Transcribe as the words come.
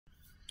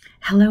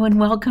Hello and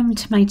welcome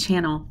to my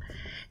channel.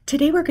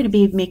 Today we're going to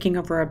be making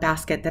over a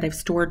basket that I've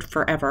stored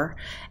forever,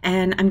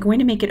 and I'm going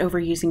to make it over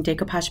using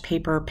decoupage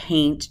paper,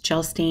 paint,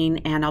 gel stain,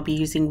 and I'll be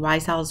using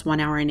Roycycled's 1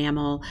 Hour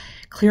Enamel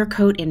Clear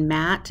Coat in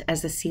Matte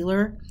as a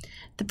sealer.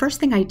 The first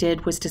thing I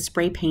did was to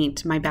spray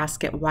paint my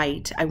basket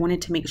white. I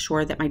wanted to make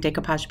sure that my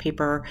decoupage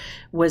paper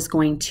was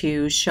going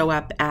to show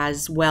up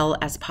as well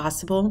as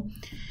possible.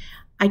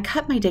 I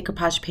cut my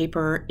decoupage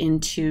paper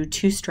into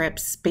 2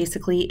 strips,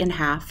 basically in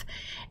half,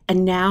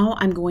 and now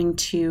I'm going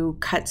to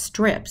cut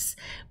strips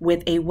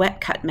with a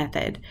wet cut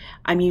method.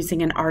 I'm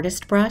using an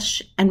artist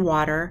brush and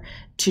water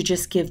to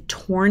just give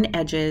torn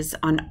edges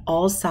on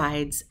all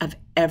sides of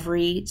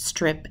every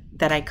strip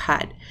that I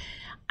cut.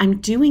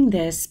 I'm doing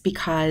this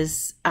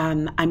because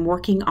I'm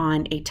working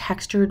on a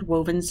textured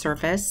woven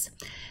surface.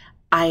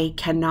 I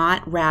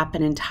cannot wrap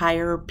an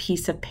entire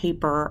piece of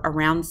paper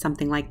around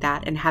something like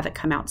that and have it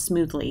come out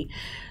smoothly.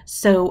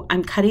 So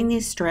I'm cutting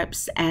these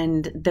strips,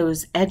 and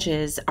those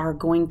edges are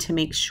going to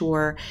make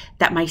sure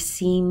that my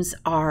seams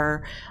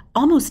are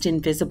almost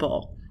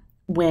invisible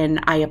when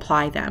I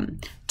apply them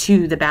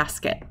to the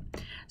basket.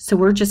 So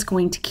we're just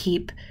going to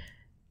keep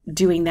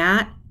doing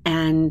that,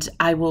 and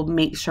I will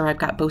make sure I've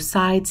got both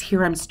sides.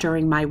 Here I'm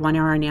stirring my 1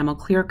 Hour Enamel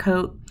Clear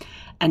Coat,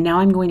 and now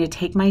I'm going to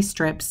take my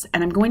strips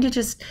and I'm going to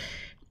just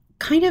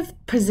kind of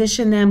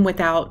position them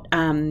without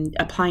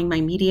applying my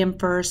medium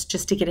first,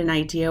 just to get an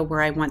idea where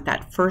I want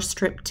that first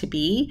strip to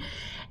be.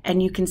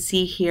 And you can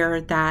see here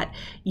that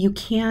you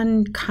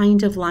can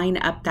kind of line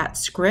up that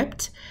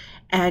script,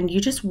 and you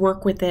just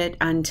work with it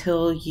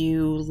until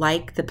you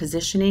like the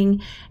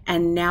positioning.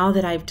 And now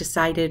that I've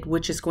decided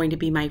which is going to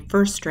be my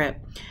first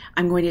strip,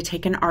 I'm going to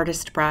take an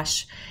artist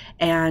brush,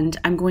 and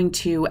I'm going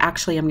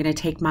to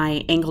take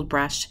my angled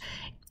brush.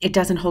 It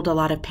doesn't hold a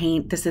lot of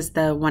paint. This is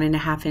the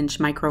 1.5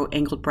 inch micro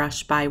angled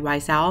brush by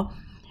Roycycled.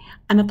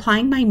 I'm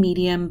applying my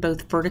medium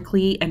both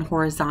vertically and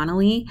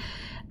horizontally,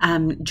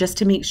 just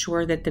to make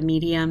sure that the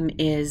medium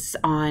is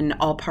on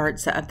all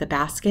parts of the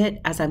basket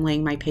as I'm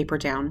laying my paper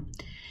down.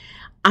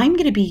 I'm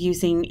going to be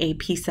using a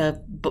piece of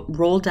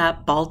rolled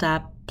up, balled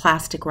up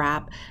plastic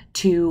wrap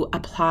to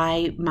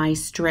apply my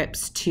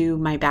strips to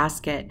my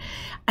basket.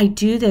 I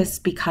do this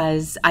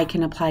because I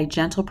can apply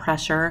gentle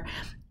pressure,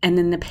 and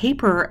then the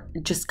paper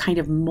just kind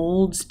of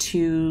molds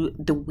to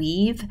the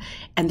weave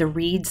and the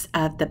reeds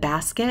of the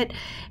basket,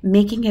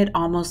 making it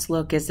almost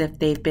look as if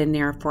they've been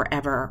there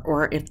forever,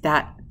 or if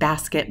that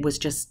basket was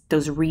just,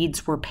 those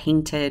reeds were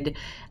painted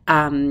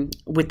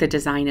with the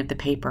design of the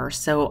paper.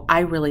 So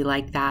I really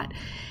like that.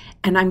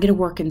 And I'm going to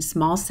work in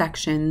small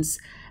sections.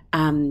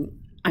 I'm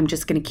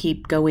just going to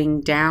keep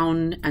going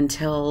down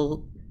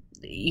until,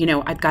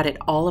 I've got it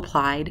all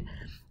applied.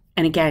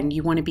 And again,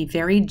 you want to be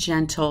very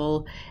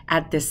gentle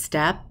at this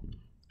step,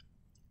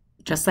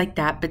 just like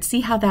that. But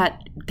see how that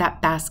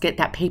basket,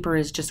 that paper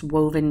is just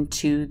woven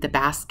to the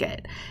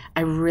basket.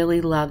 I really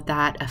love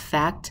that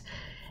effect.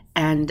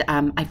 And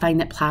I find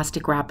that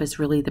plastic wrap is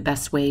really the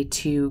best way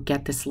to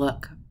get this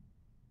look.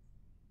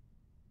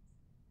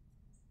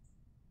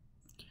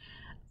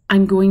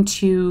 I'm going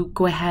to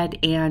go ahead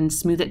and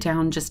smooth it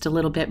down just a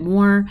little bit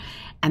more,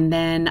 and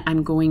then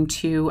I'm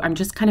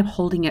just kind of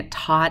holding it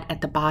taut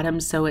at the bottom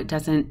so it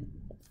doesn't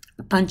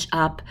bunch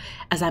up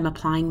as I'm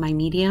applying my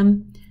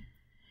medium.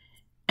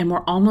 And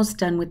we're almost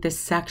done with this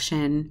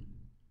section.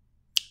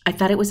 I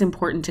thought it was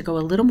important to go a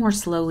little more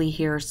slowly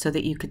here so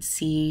that you could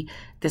see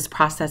this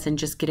process and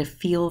just get a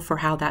feel for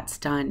how that's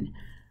done.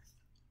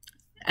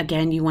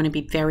 Again, you want to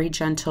be very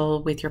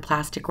gentle with your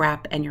plastic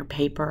wrap and your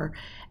paper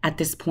at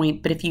this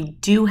point, but if you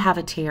do have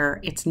a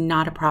tear, it's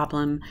not a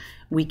problem.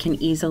 We can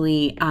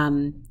easily,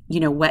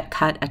 wet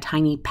cut a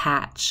tiny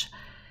patch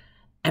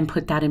and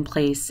put that in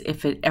place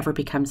if it ever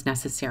becomes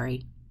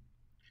necessary.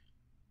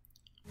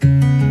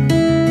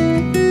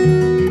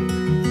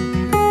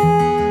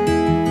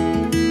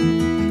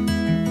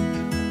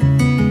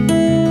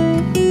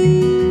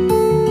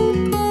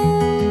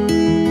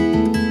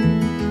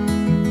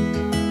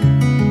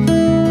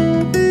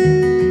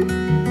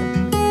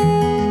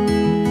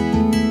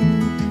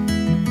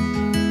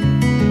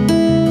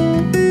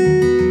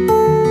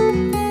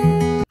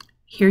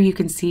 Here you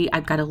can see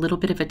I've got a little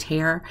bit of a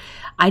tear.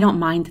 I don't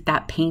mind that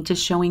that paint is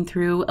showing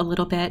through a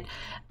little bit.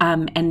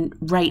 And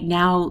right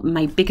now,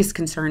 my biggest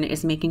concern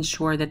is making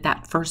sure that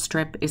that first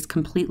strip is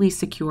completely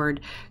secured.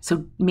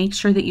 So make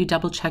sure that you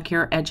double check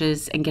your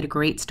edges and get a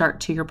great start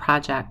to your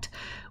project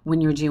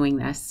when you're doing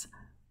this.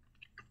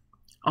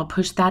 I'll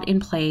push that in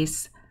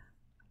place,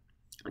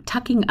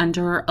 tucking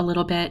under a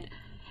little bit.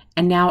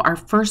 And now our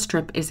first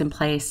strip is in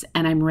place,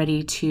 and I'm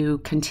ready to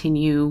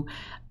continue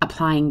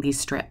applying these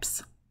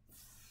strips.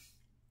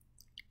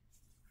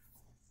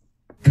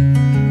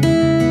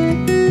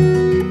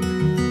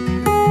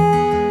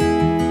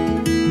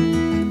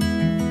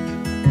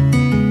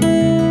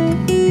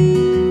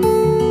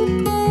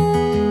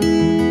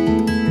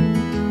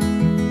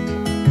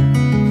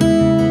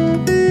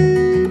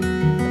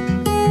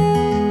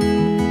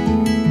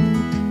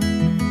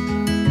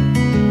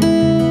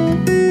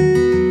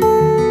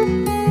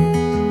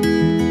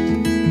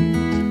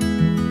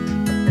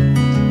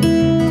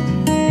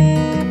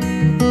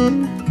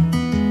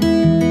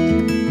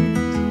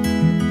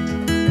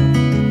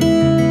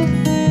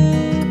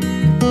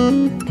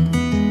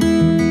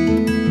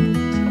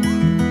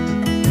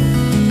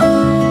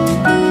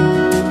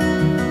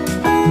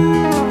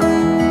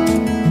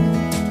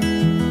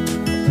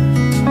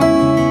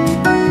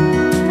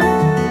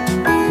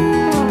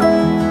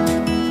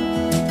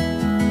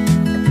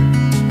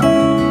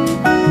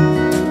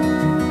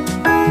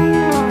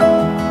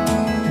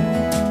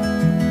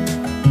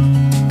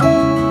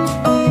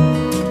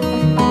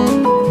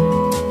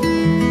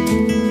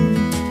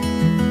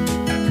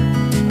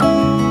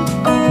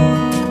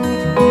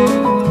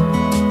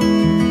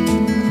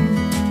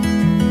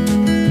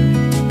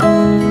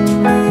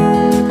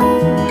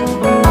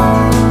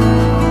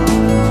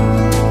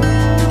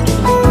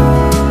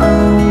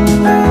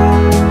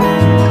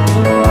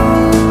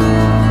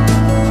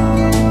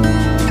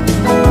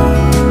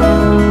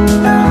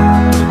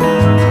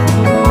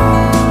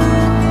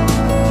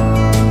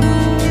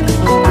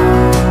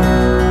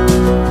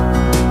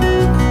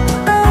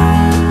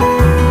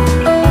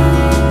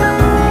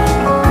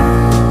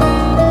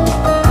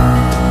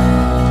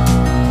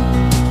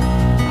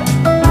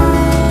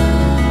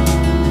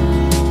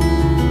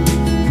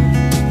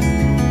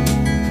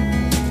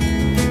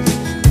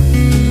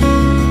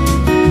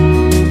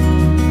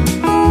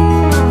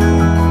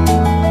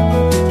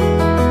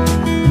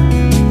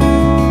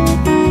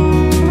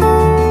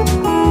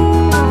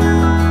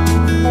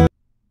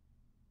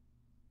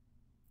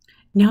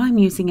 Now I'm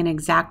using an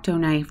X-Acto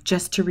knife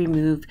just to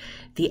remove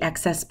the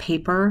excess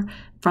paper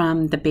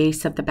from the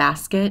base of the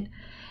basket.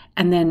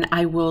 And then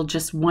I will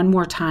just one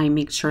more time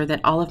make sure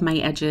that all of my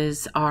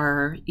edges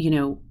are,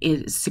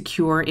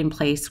 secure in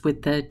place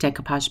with the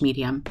decoupage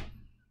medium.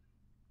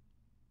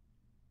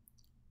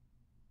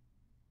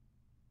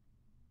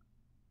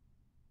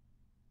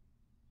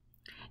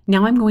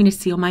 Now I'm going to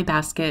seal my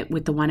basket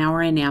with the 1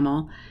 hour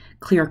enamel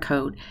clear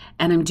coat,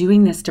 and I'm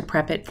doing this to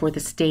prep it for the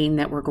stain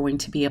that we're going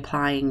to be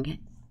applying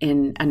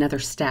in another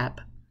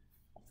step.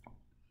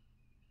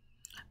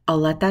 I'll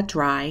let that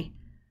dry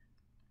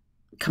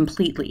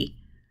completely.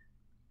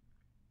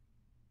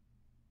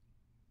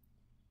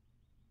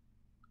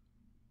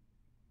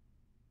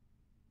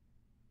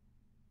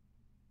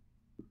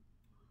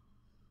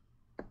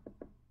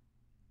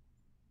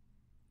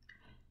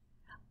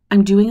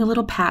 I'm doing a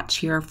little patch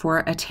here for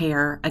a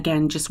tear,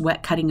 again, just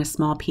wet cutting a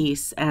small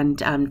piece and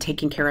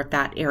taking care of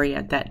that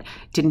area that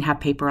didn't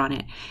have paper on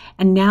it.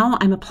 And now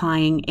I'm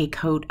applying a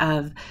coat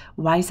of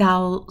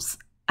Roycycled's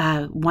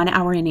 1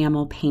 hour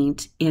enamel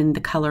paint in the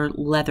color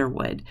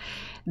Leatherwood.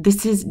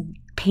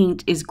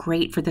 Paint is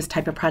great for this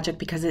type of project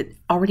because it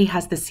already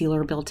has the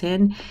sealer built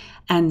in,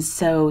 and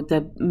so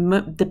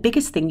the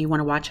biggest thing you want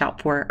to watch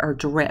out for are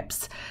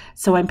drips.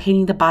 So I'm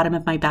painting the bottom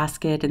of my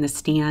basket and the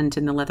stand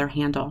and the leather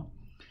handle.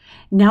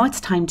 Now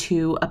it's time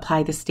to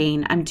apply the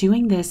stain. I'm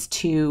doing this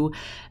to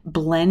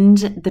blend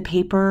the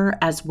paper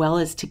as well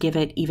as to give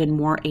it even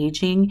more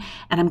aging,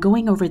 and I'm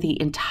going over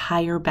the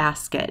entire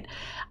basket.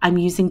 I'm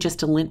using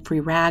just a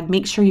lint-free rag.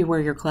 Make sure you wear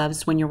your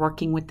gloves when you're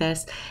working with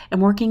this. I'm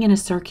working in a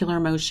circular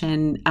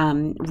motion,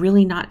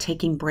 really not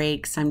taking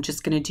breaks. I'm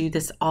just going to do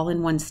this all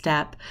in one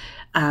step,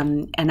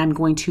 and I'm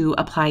going to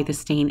apply the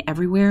stain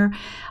everywhere.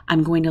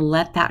 I'm going to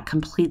let that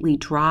completely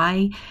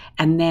dry,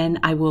 and then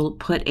I will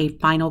put a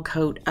final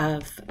coat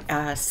of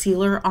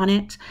sealer on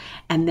it,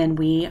 and then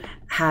we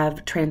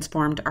have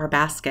transformed our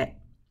basket.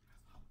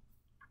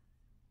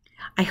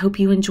 I hope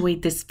you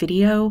enjoyed this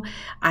video.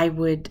 I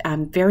would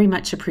very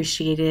much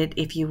appreciate it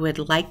if you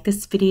would like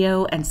this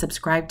video and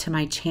subscribe to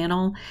my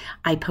channel.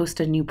 I post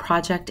a new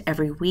project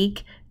every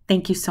week.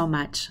 Thank you so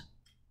much.